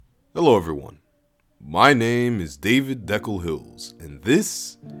Hello, everyone. My name is David Deckel Hills, and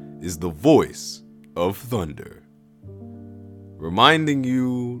this is the voice of thunder, reminding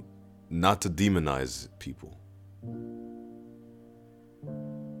you not to demonize people.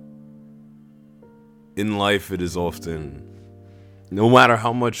 In life, it is often, no matter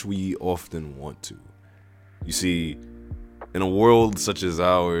how much we often want to. You see, in a world such as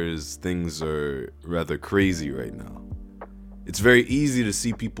ours, things are rather crazy right now. It's very easy to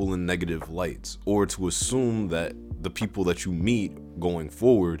see people in negative lights or to assume that the people that you meet going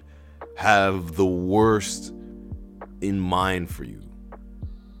forward have the worst in mind for you.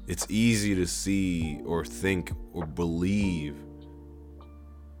 It's easy to see or think or believe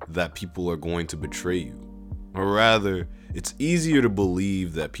that people are going to betray you. Or rather, it's easier to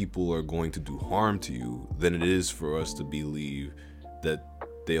believe that people are going to do harm to you than it is for us to believe that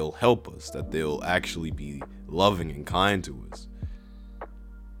they'll help us, that they'll actually be loving and kind to us.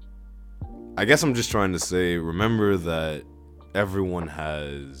 I guess I'm just trying to say, remember that everyone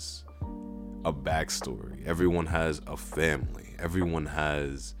has a backstory. Everyone has a family. Everyone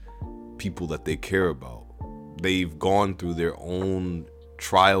has people that they care about. They've gone through their own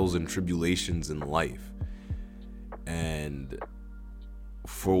trials and tribulations in life. And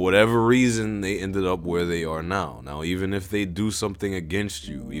for whatever reason, they ended up where they are now. Now, even if they do something against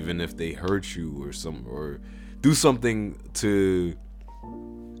you, even if they hurt you or do something to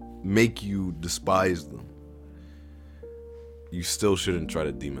make you despise them, you still shouldn't try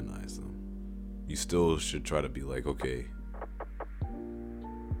to demonize them. You still should try to be like, okay,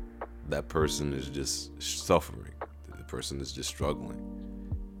 that person is just suffering. The person is just struggling.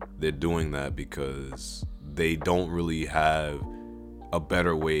 They're doing that because they don't really have a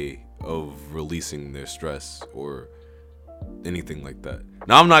better way of releasing their stress or anything like that.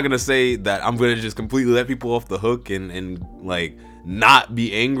 Now, I'm not gonna say that I'm gonna just completely let people off the hook and like not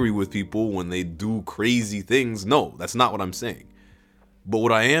be angry with people when they do crazy things. No, that's not what I'm saying. But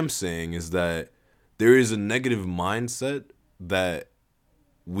what I am saying is that there is a negative mindset that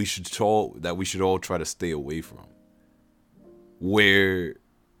we should all try to stay away from. Where,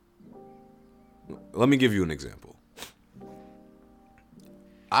 let me give you an example.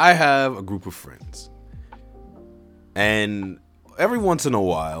 I have a group of friends, and every once in a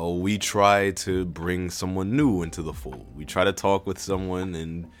while, we try to bring someone new into the fold. We try to talk with someone,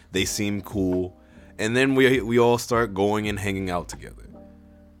 and they seem cool, and then we all start going and hanging out together.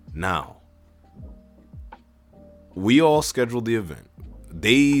 Now, we all schedule the event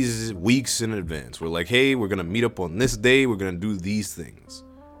days, weeks in advance. We're like, hey, we're gonna meet up on this day. We're gonna do these things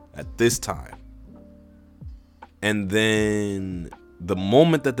at this time, and then the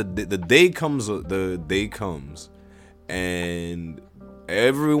moment that the day comes, and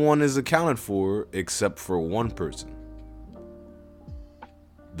everyone is accounted for except for one person.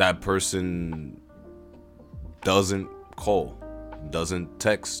 That person doesn't call, doesn't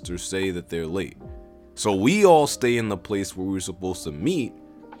text or say that they're late. So we all stay in the place where we were supposed to meet,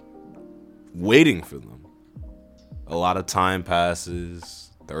 waiting for them. A lot of time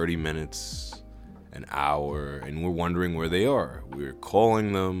passes, 30 minutes, an hour, and we're wondering where they are. We're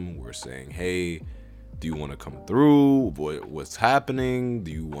calling them, we're saying, hey, do you want to come through? What's happening? Do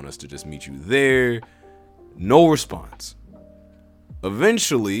you want us to just meet you there? No response.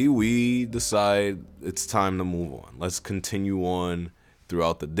 Eventually, we decide it's time to move on. Let's continue on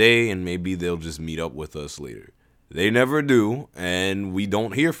throughout the day, and maybe they'll just meet up with us later. They never do, and we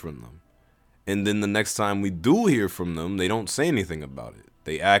don't hear from them. And then the next time we do hear from them, they don't say anything about it.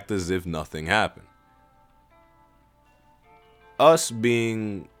 They act as if nothing happened. Us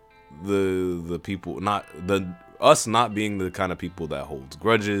being the people, not being the kind of people that holds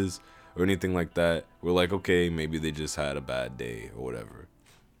grudges or anything like that, we're like, okay, maybe they just had a bad day or whatever.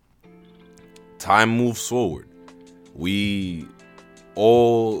 Time moves forward. We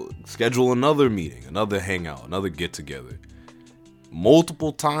all schedule another meeting, another hangout, another get together.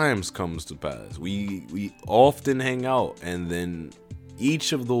 Multiple times comes to pass. We often hang out, and then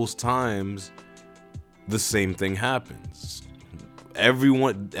each of those times the same thing happens.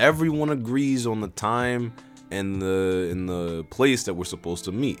 Everyone agrees on the time and the place that we're supposed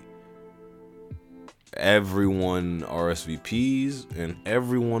to meet. Everyone RSVPs, and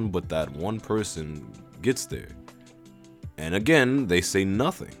everyone but that one person gets there. And again, they say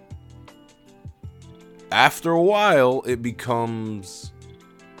nothing. After a while, it becomes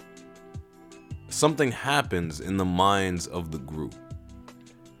something happens in the minds of the group.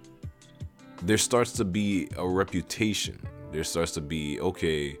 There starts to be a reputation. There starts to be,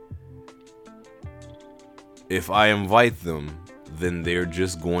 okay, if I invite them, then they're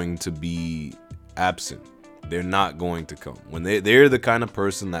just going to be absent. they're not going to come. When they're the kind of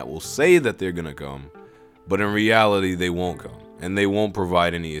person that will say that they're going to come, but in reality, they won't come. And they won't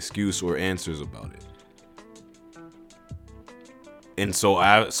provide any excuse or answers about it. And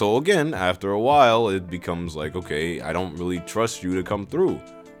so again, after a while, it becomes like, okay, I don't really trust you to come through.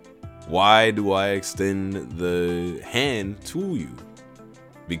 Why do I extend the hand to you?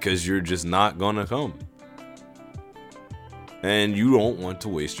 Because you're just not gonna come. And you don't want to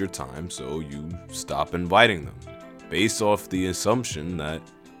waste your time, so you stop inviting them. Based off the assumption that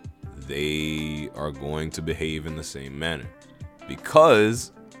they are going to behave in the same manner.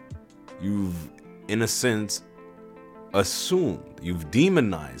 Because you've, in a sense, assumed, you've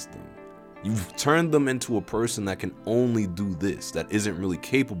demonized them. You've turned them into a person that can only do this, that isn't really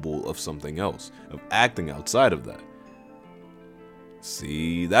capable of something else, of acting outside of that.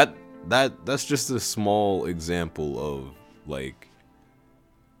 See, that's just a small example of like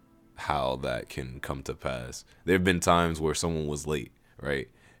how that can come to pass. There have been times where someone was late, right?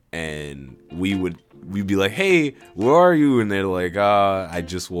 And we'd be like, hey, where are you? And they're like, I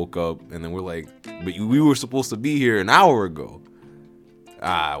just woke up. And then we're like, but we were supposed to be here an hour ago.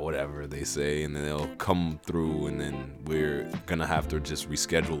 Whatever they say. And then they'll come through, and then we're gonna have to just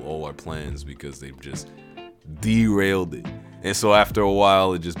reschedule all our plans because they've just derailed it. And so after a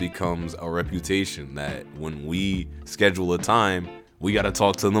while, it just becomes a reputation that when we schedule a time, we gotta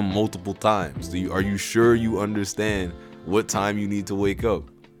talk to them multiple times. Are you sure you understand what time you need to wake up?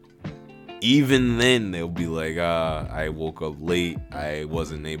 Even then, they'll be like, I woke up late. I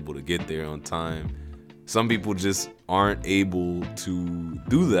wasn't able to get there on time. Some people just aren't able to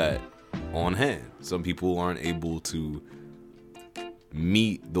do that on hand. Some people aren't able to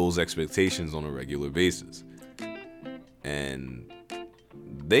meet those expectations on a regular basis. And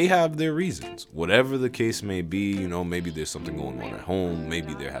they have their reasons. Whatever the case may be, maybe there's something going on at home.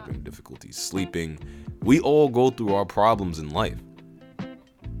 Maybe they're having difficulty sleeping. We all go through our problems in life.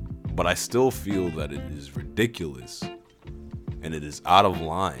 But I still feel that it is ridiculous and it is out of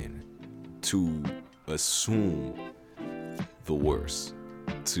line to assume the worst,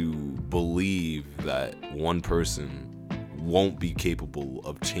 to believe that one person won't be capable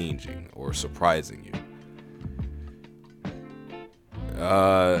of changing or surprising you.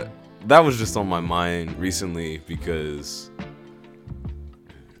 That was just on my mind recently because,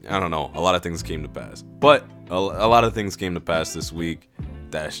 I don't know, a lot of things came to pass. But a lot of things came to pass this week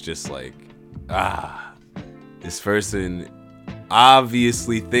that's just like, this person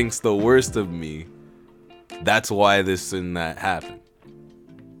obviously thinks the worst of me. That's why this and that happened.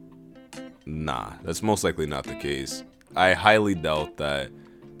 Nah, that's most likely not the case. I highly doubt that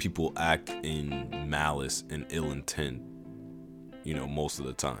people act in malice and ill intent, most of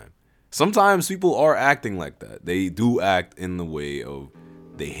the time. Sometimes people are acting like that. They do act in the way of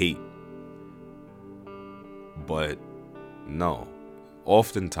they hate. But no.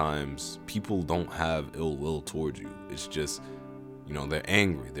 Oftentimes, people don't have ill will towards you. It's just, they're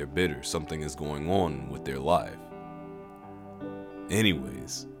angry, they're bitter, something is going on with their life.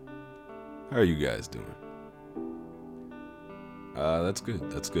 Anyways, how are you guys doing? That's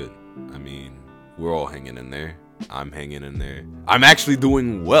good. I mean, we're all hanging in there. I'm hanging in there. I'm actually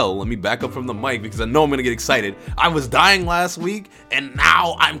doing well. Let me back up from the mic because I know I'm gonna get excited. I was dying last week, and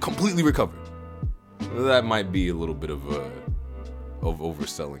now I'm completely recovered. That might be a little bit of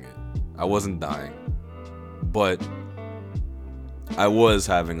overselling it. I wasn't dying, but I was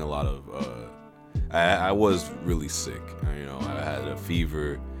having a lot of I was really sick. I had a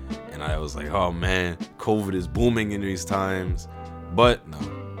fever, and I was like, oh man, COVID is booming in these times. But no,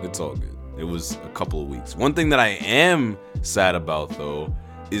 it's all good. It was a couple of weeks. One thing that I am sad about though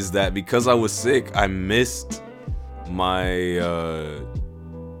is that because I was sick, I missed my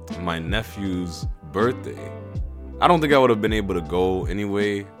my nephew's birthday. I don't think I would have been able to go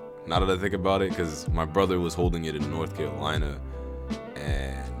anyway, now that I think about it, because my brother was holding it in North Carolina,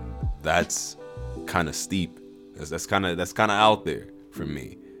 and that's kind of steep. That's kind of out there for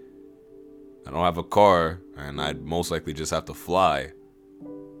me. I don't have a car, and I'd most likely just have to fly.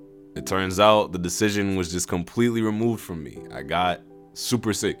 It turns out the decision was just completely removed from me. I got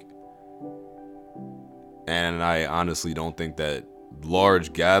super sick. And I honestly don't think that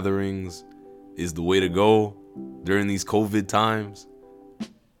large gatherings is the way to go during these COVID times.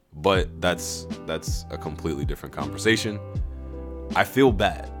 But that's a completely different conversation. I feel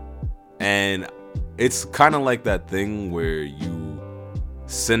bad. And it's kind of like that thing where you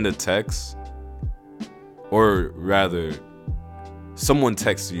send a text, or rather, someone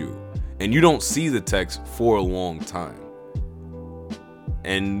texts you, and you don't see the text for a long time.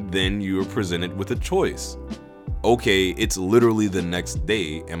 And then you're presented with a choice. Okay, it's literally the next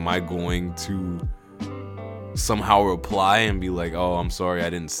day. Am I going to somehow reply and be like, oh, I'm sorry, I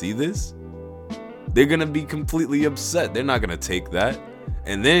didn't see this, they're gonna be completely upset. They're not gonna take that.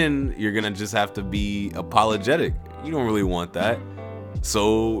 And then you're gonna just have to be apologetic. You don't really want that.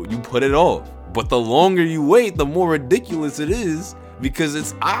 So you put it off. But the longer you wait, the more ridiculous it is, because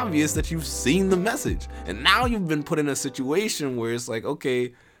it's obvious that you've seen the message. And now you've been put in a situation where it's like,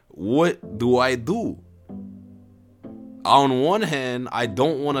 okay, what do I do? On one hand, I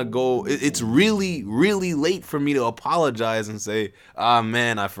don't want to go. It's really, really late for me to apologize and say, ah,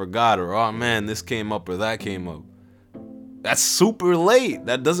 man, I forgot, or oh, man, this came up or that came up. That's super late.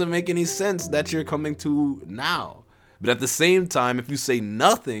 That doesn't make any sense that you're coming to now. But at the same time, if you say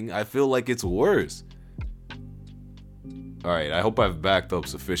nothing, I feel like it's worse. All right, I hope I've backed up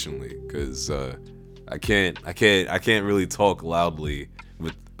sufficiently, because I can't really talk loudly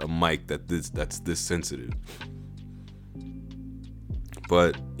with a mic that's this sensitive.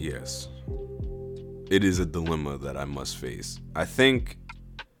 But yes, it is a dilemma that I must face. I think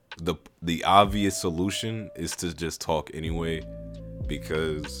the obvious solution is to just talk anyway,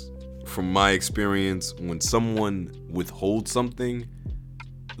 because from my experience, when someone withholds something,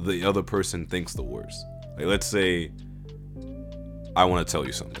 the other person thinks the worst. Like, let's say I want to tell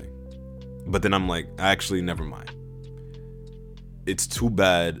you something, but then I'm like, actually, never mind. It's too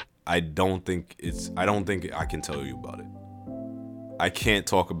bad. I don't think I can tell you about it. I can't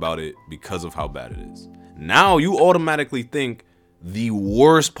talk about it because of how bad it is. Now you automatically think the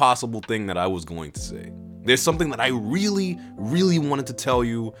worst possible thing that I was going to say. There's something that I really, really wanted to tell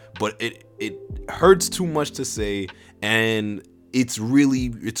you, but it hurts too much to say, and it's really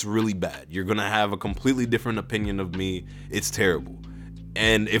bad. You're gonna have a completely different opinion of me. It's terrible.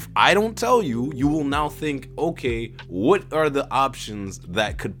 And if I don't tell you, you will now think, okay, what are the options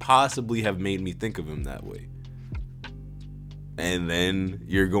that could possibly have made me think of him that way? And then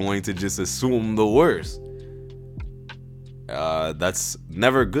you're going to just assume the worst. That's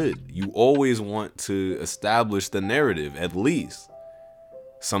never good. You always want to establish the narrative, at least.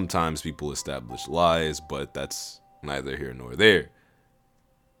 Sometimes people establish lies, but that's neither here nor there.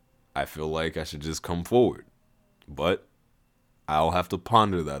 I feel like I should just come forward, but I'll have to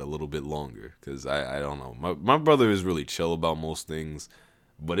ponder that a little bit longer, because I don't know. My brother is really chill about most things,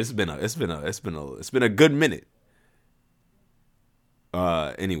 but it's been a good minute.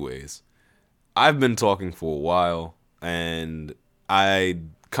 Anyways, I've been talking for a while, and I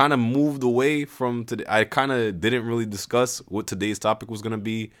kind of moved away from today. I kind of didn't really discuss what today's topic was going to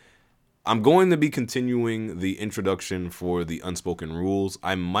be. I'm going to be continuing the introduction for the Unspoken Rules.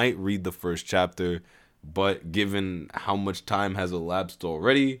 I might read the first chapter, but given how much time has elapsed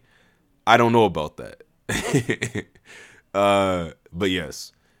already, I don't know about that. But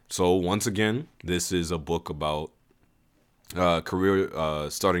yes. So once again, this is a book about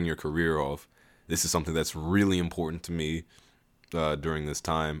starting your career off. This is something that's really important to me during this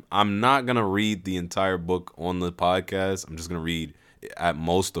time. I'm not gonna read the entire book on the podcast. I'm just gonna read at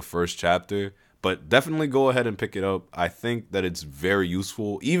most the first chapter, but definitely go ahead and pick it up. I think that it's very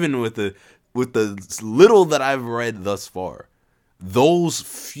useful, even with the little that I've read thus far. Those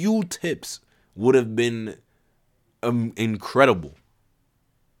few tips would have been incredible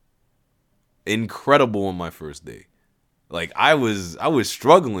on my first day. Like, I was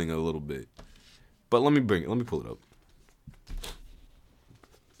struggling a little bit. But let me pull it up.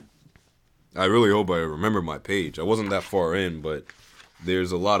 I really hope I remember my page. I wasn't that far in, but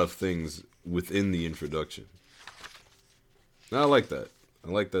there's a lot of things within the introduction. I like that. I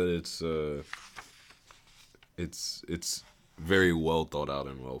like that it's very well thought out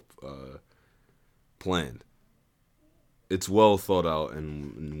and well planned. It's well thought out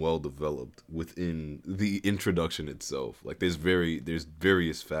and well developed within the introduction itself. Like, there's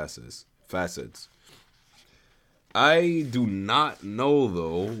various facets. I do not know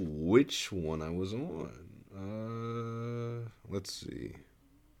though which one I was on. Let's see.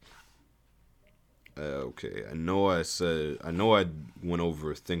 Okay, I know I went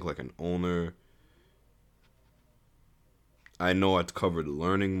over Think Like an Owner. I know I covered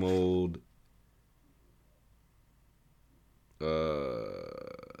learning mode.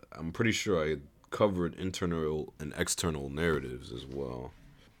 I'm pretty sure I covered internal and external narratives as well.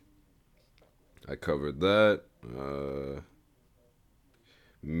 I covered that.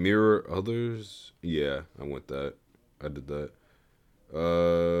 Mirror others. Yeah, I did that.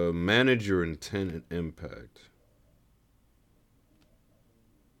 Manage your intent and impact.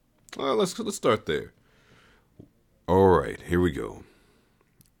 Let's start there. All right, here we go.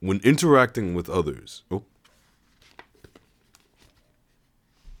 When interacting with others.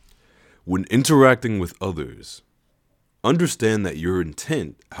 When interacting with others, understand that your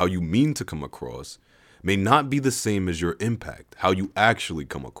intent, how you mean to come across, may not be the same as your impact, how you actually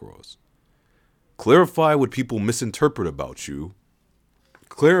come across. Clarify what people misinterpret about you.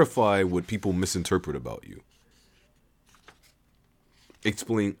 Clarify what people misinterpret about you.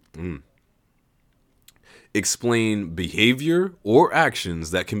 Explain behavior or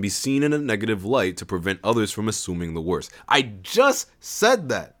actions that can be seen in a negative light to prevent others from assuming the worst. I just said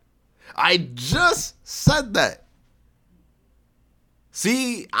that.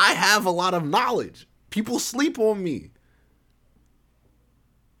 See, I have a lot of knowledge. People sleep on me.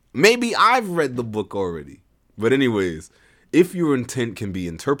 Maybe I've read the book already. But anyways, if your intent can be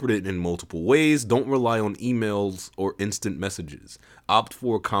interpreted in multiple ways, don't rely on emails or instant messages. Opt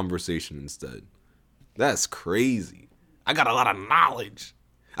for a conversation instead. That's crazy. I got a lot of knowledge.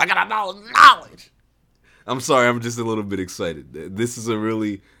 I'm sorry, I'm just a little bit excited. This is a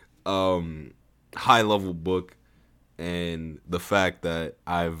really high level book, and the fact that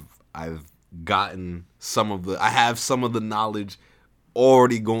I've gotten I have some of the knowledge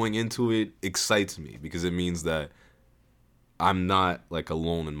already going into it excites me, because it means that I'm not like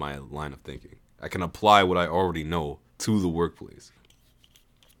alone in my line of thinking. I can apply what I already know to the workplace,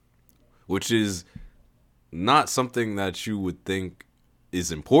 which is not something that you would think is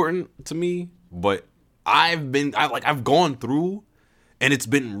important to me, but I've gone through, and it's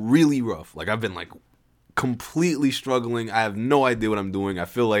been really rough. Like, I've been like completely struggling. I have no idea what I'm doing. I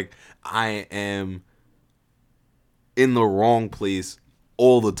feel like I am in the wrong place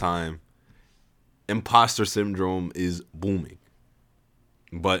all the time. Imposter syndrome is booming.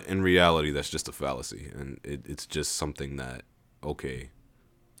 But in reality, that's just a fallacy, and it's just something that, okay,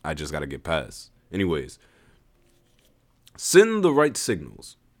 I just gotta get past. Anyways, send the right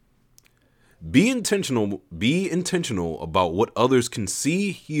signals. Be intentional about what others can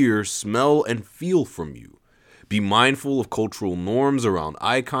see, hear, smell, and feel from you. Be mindful of cultural norms around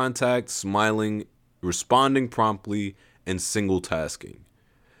eye contact, smiling, responding promptly, and single tasking.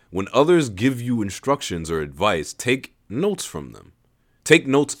 When others give you instructions or advice, take notes from them. Take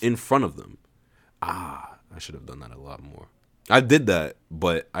notes in front of them. I should have done that a lot more. I did that,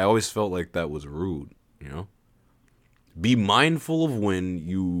 but I always felt like that was rude, you know? Be mindful of when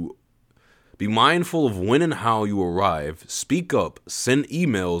and how you arrive, speak up, send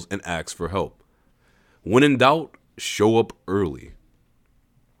emails, and ask for help. When in doubt, show up early.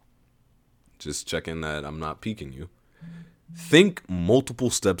 Just checking that I'm not peeking you. Think multiple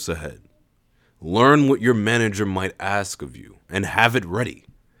steps ahead. Learn what your manager might ask of you and have it ready.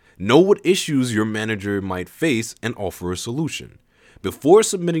 Know what issues your manager might face and offer a solution. Before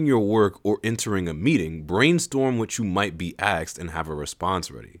submitting your work or entering a meeting, brainstorm what you might be asked and have a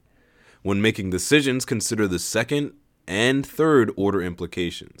response ready. When making decisions, consider the second and third order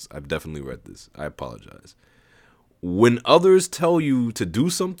implications. I've definitely read this. I apologize. When others tell you to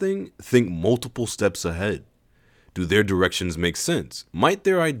do something, think multiple steps ahead. Do their directions make sense? Might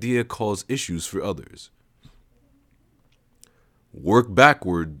their idea cause issues for others? Work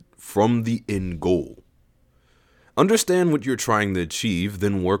backward from the end goal. Understand what you're trying to achieve,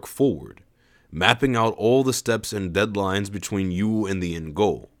 then work forward, mapping out all the steps and deadlines between you and the end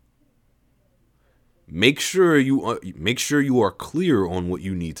goal. Make sure you are clear on what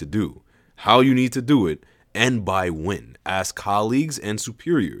you need to do, how you need to do it, and by when. Ask colleagues and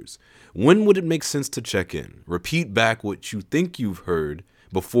superiors. When would it make sense to check in? Repeat back what you think you've heard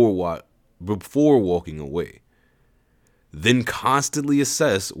before walking away. Then constantly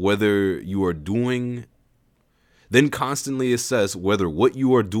assess whether what you are doing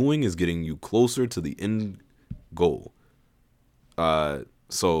is getting you closer to the end goal.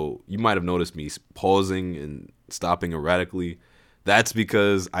 So you might have noticed me pausing and stopping erratically. That's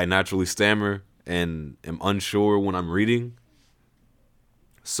because I naturally stammer and am unsure when I'm reading.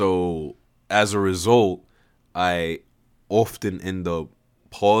 So as a result, I often end up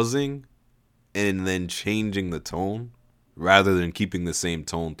pausing and then changing the tone rather than keeping the same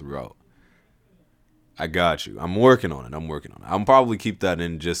tone throughout. I got you. I'm working on it. I'll probably keep that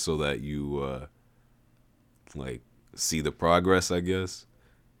in just so that you see the progress, I guess.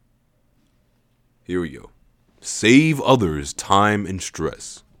 Here we go. Save others time and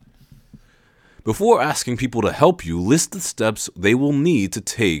stress. Before asking people to help you, list the steps they will need to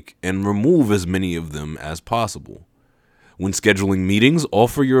take and remove as many of them as possible. When scheduling meetings,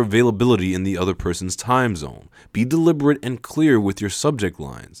 offer your availability in the other person's time zone. Be deliberate and clear with your subject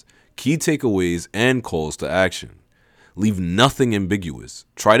lines, key takeaways, and calls to action. Leave nothing ambiguous.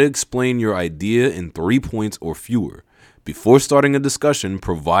 Try to explain your idea in 3 points or fewer. Before starting a discussion,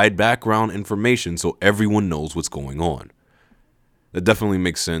 provide background information so everyone knows what's going on. That definitely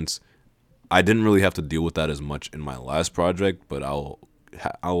makes sense. I didn't really have to deal with that as much in my last project, but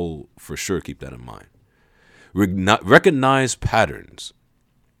I'll for sure keep that in mind. Recognize patterns.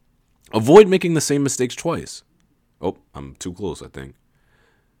 Avoid making the same mistakes twice. Oh, I'm too close, I think.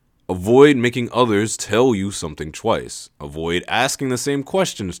 Avoid making others tell you something twice. Avoid asking the same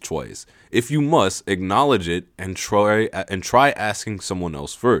questions twice. If you must, acknowledge it and try asking someone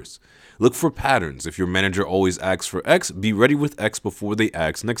else first. Look for patterns. If your manager always asks for X, be ready with X before they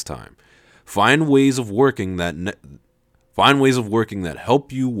ask next time. Find ways of working that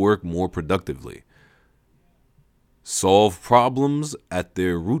help you work more productively. Solve problems at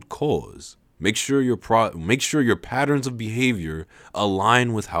their root cause. Make sure your patterns of behavior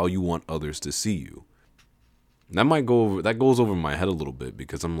align with how you want others to see you. That goes over my head a little bit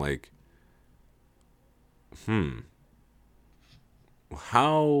because I'm like,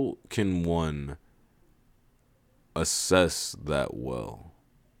 how can one assess that well?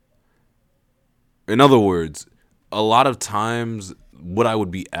 In other words, a lot of times what I would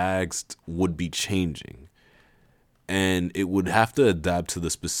be asked would be changing. And it would have to adapt to the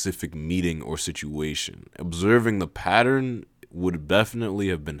specific meeting or situation. Observing the pattern would definitely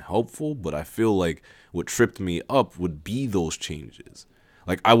have been helpful, but I feel like what tripped me up would be those changes.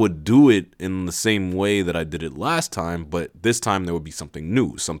 Like, I would do it in the same way that I did it last time, but this time there would be something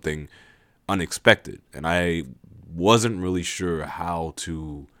new, something unexpected. And I wasn't really sure how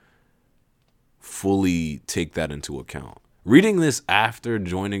to fully take that into account. Reading this after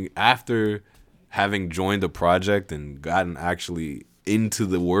having joined the project and gotten actually into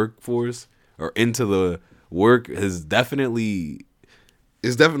the workforce or into the work is definitely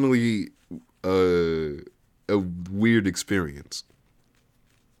a weird experience.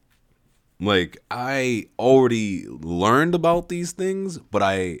 Like, I already learned about these things, but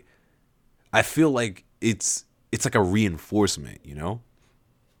I feel like it's like a reinforcement, you know?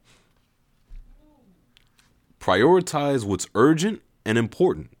 Prioritize what's urgent and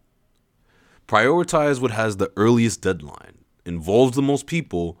important. Prioritize what has the earliest deadline, involves the most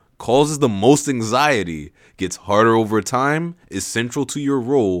people, causes the most anxiety, gets harder over time, is central to your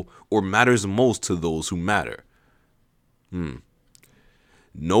role, or matters most to those who matter. Know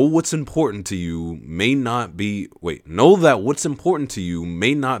that what's important to you may not be what's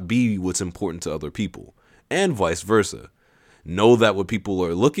important to other people, and vice versa. Know that what people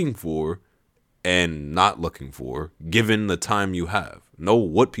are looking for and not looking for, given the time you have. Know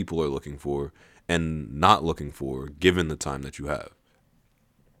what people are looking for and not looking for, given the time that you have.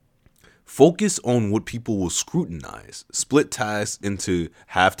 Focus on what people will scrutinize. Split tasks into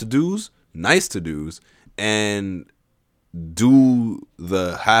have-to-dos, nice-to-dos, and do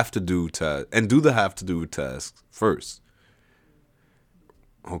the have-to-do tasks first.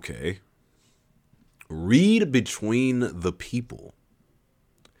 Okay. Read between the people.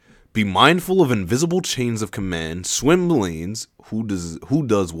 Be mindful of invisible chains of command, swim lanes, who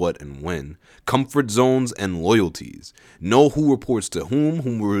does what and when, comfort zones and loyalties. Know who reports to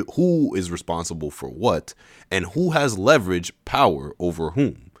who is responsible for what, and who has leverage, power over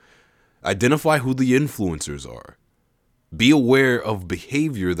whom. Identify who the influencers are. Be aware of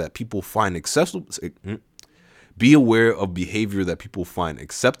behavior that people find acceptable. Be aware of behavior that people find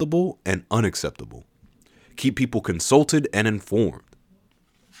acceptable and unacceptable. Keep people consulted and informed.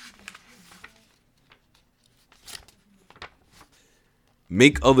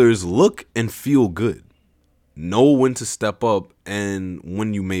 Make others look and feel good. Know when to step up and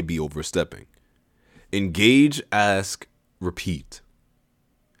when you may be overstepping. Engage, ask, repeat.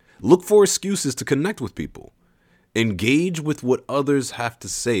 Look for excuses to connect with people. Engage with what others have to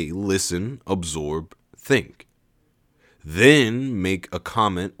say. Listen, absorb, think. Then make a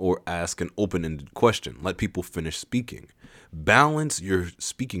comment or ask an open-ended question. Let people finish speaking. Balance your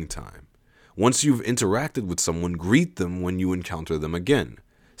speaking time. Once you've interacted with someone, greet them when you encounter them again.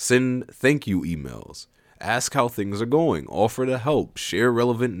 Send thank you emails. Ask how things are going. Offer to help. Share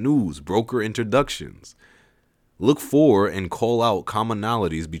relevant news. Broker introductions. Look for and call out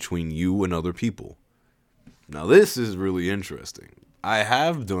commonalities between you and other people. Now, this is really interesting. I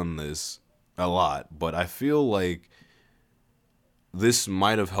have done this a lot, but I feel like this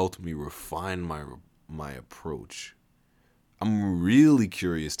might have helped me refine my approach. I'm really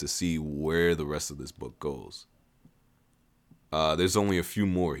curious to see where the rest of this book goes. There's only a few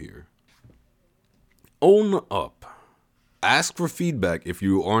more here. Own up. Ask for feedback if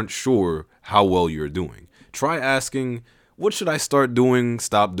you aren't sure how well you're doing. Try asking, what should I start doing,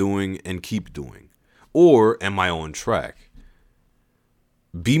 stop doing, and keep doing? Or am I on track?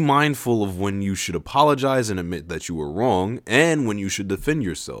 Be mindful of when you should apologize and admit that you were wrong, and when you should defend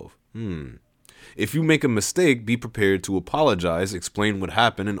yourself. If you make a mistake, be prepared to apologize, explain what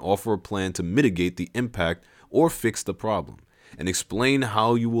happened, and offer a plan to mitigate the impact or fix the problem, and explain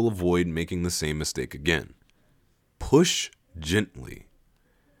how you will avoid making the same mistake again. Push gently.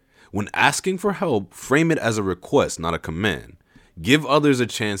 When asking for help, frame it as a request, not a command. Give others a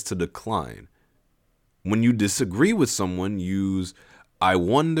chance to decline. When you disagree with someone, use "I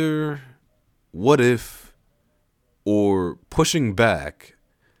wonder," "what if," or pushing back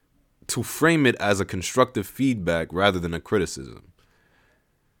to frame it as a constructive feedback rather than a criticism.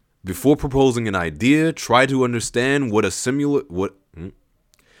 Before proposing an idea, try to understand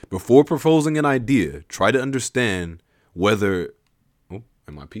Before proposing an idea, try to understand whether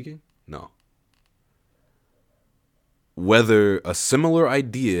am I peeking? No. Whether a similar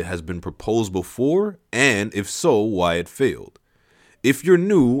idea has been proposed before, and if so, why it failed. If you're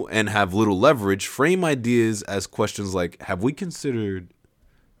new and have little leverage, frame ideas as questions like, have we considered...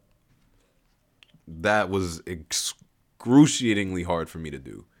 That was excruciatingly hard for me to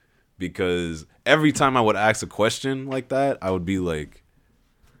do, because every time I would ask a question like that, I would be like,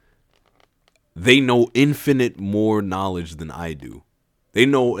 they know infinite more knowledge than I do.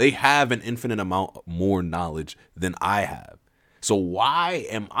 They have an infinite amount more knowledge than I have. So why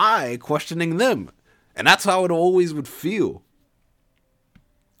am I questioning them? And that's how it always would feel.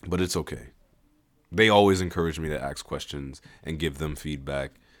 But it's okay. They always encourage me to ask questions and give them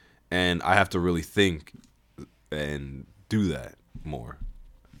feedback. And I have to really think and do that more,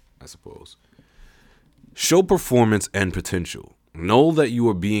 I suppose. Show performance and potential. Know that you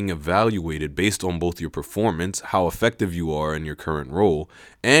are being evaluated based on both your performance, how effective you are in your current role,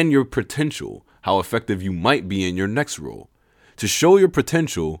 and your potential, how effective you might be in your next role. To show your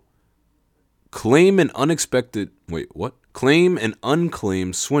potential, claim an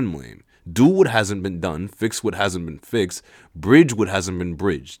unclaimed swim lane. Do what hasn't been done, fix what hasn't been fixed, bridge what hasn't been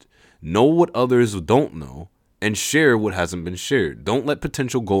bridged. Know what others don't know, and share what hasn't been shared. Don't let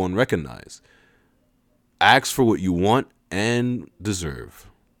potential go unrecognized. Ask for what you want and deserve.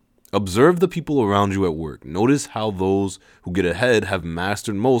 Observe the people around you at work. Notice how those who get ahead have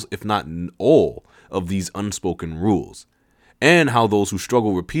mastered most, if not all, of these unspoken rules, and how those who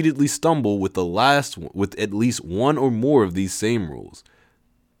struggle repeatedly stumble with at least one or more of these same rules.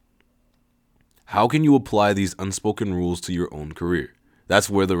 How can you apply these unspoken rules to your own career? That's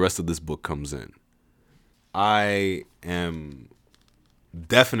where the rest of this book comes in. I am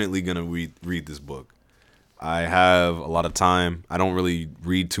definitely going to read this book. I have a lot of time. I don't really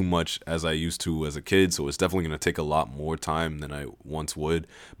read too much as I used to as a kid, so it's definitely going to take a lot more time than I once would.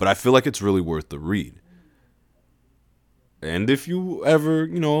 But I feel like it's really worth the read. And if you ever,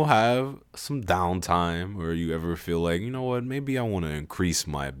 have some downtime, or you ever feel like, maybe I want to increase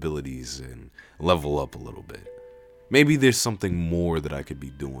my abilities and level up a little bit. Maybe there's something more that I could be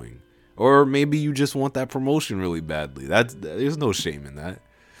doing. Or maybe you just want that promotion really badly. There's no shame in that.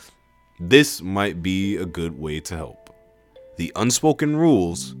 This might be a good way to help. The Unspoken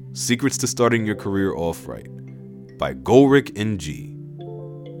Rules, Secrets to Starting Your Career Off Right by Golrick Ng.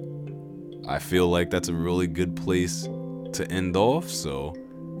 I feel like that's a really good place to end off, so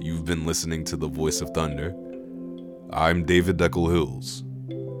you've been listening to The Voice of Thunder. I'm David Deckel Hills.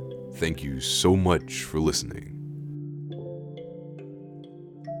 Thank you so much for listening.